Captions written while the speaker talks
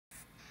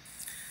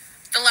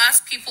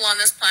last people on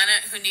this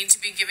planet who need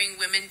to be giving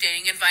women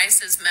dating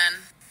advice is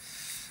men.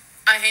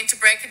 I hate to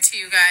break it to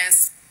you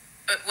guys,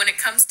 but when it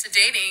comes to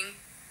dating,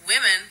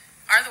 women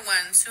are the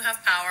ones who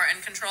have power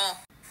and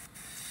control.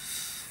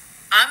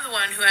 I'm the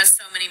one who has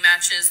so many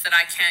matches that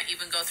I can't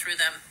even go through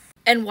them.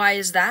 And why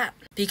is that?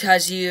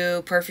 Because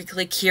you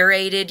perfectly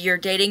curated your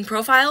dating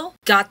profile?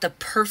 Got the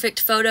perfect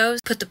photos?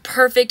 Put the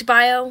perfect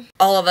bio?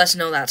 All of us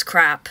know that's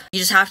crap. You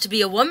just have to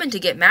be a woman to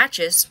get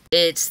matches.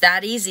 It's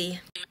that easy.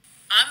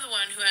 I'm the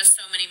one who has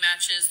so many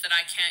matches that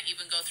I can't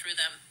even go through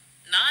them.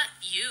 Not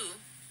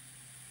you.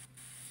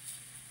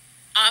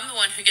 I'm the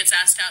one who gets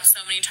asked out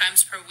so many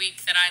times per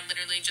week that I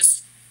literally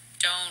just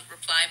don't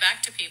reply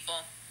back to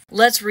people.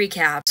 Let's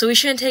recap. So we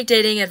shouldn't take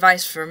dating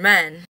advice from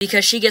men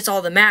because she gets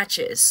all the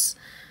matches.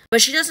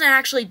 But she doesn't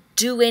actually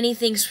do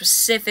anything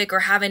specific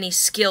or have any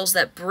skills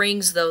that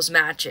brings those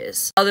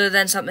matches, other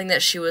than something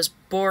that she was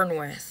born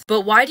with.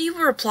 But why do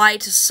you reply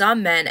to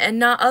some men and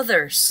not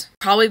others?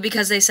 Probably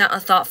because they sent a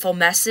thoughtful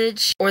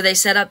message, or they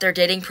set up their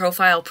dating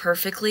profile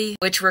perfectly,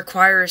 which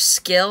requires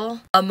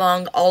skill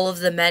among all of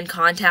the men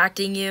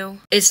contacting you.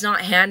 It's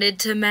not handed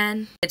to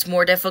men. It's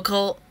more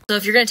difficult. So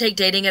if you're going to take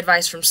dating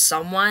advice from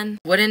someone,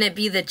 wouldn't it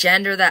be the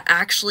gender that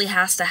actually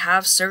has to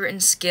have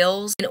certain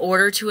skills in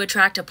order to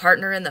attract a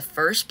partner in the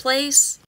first place?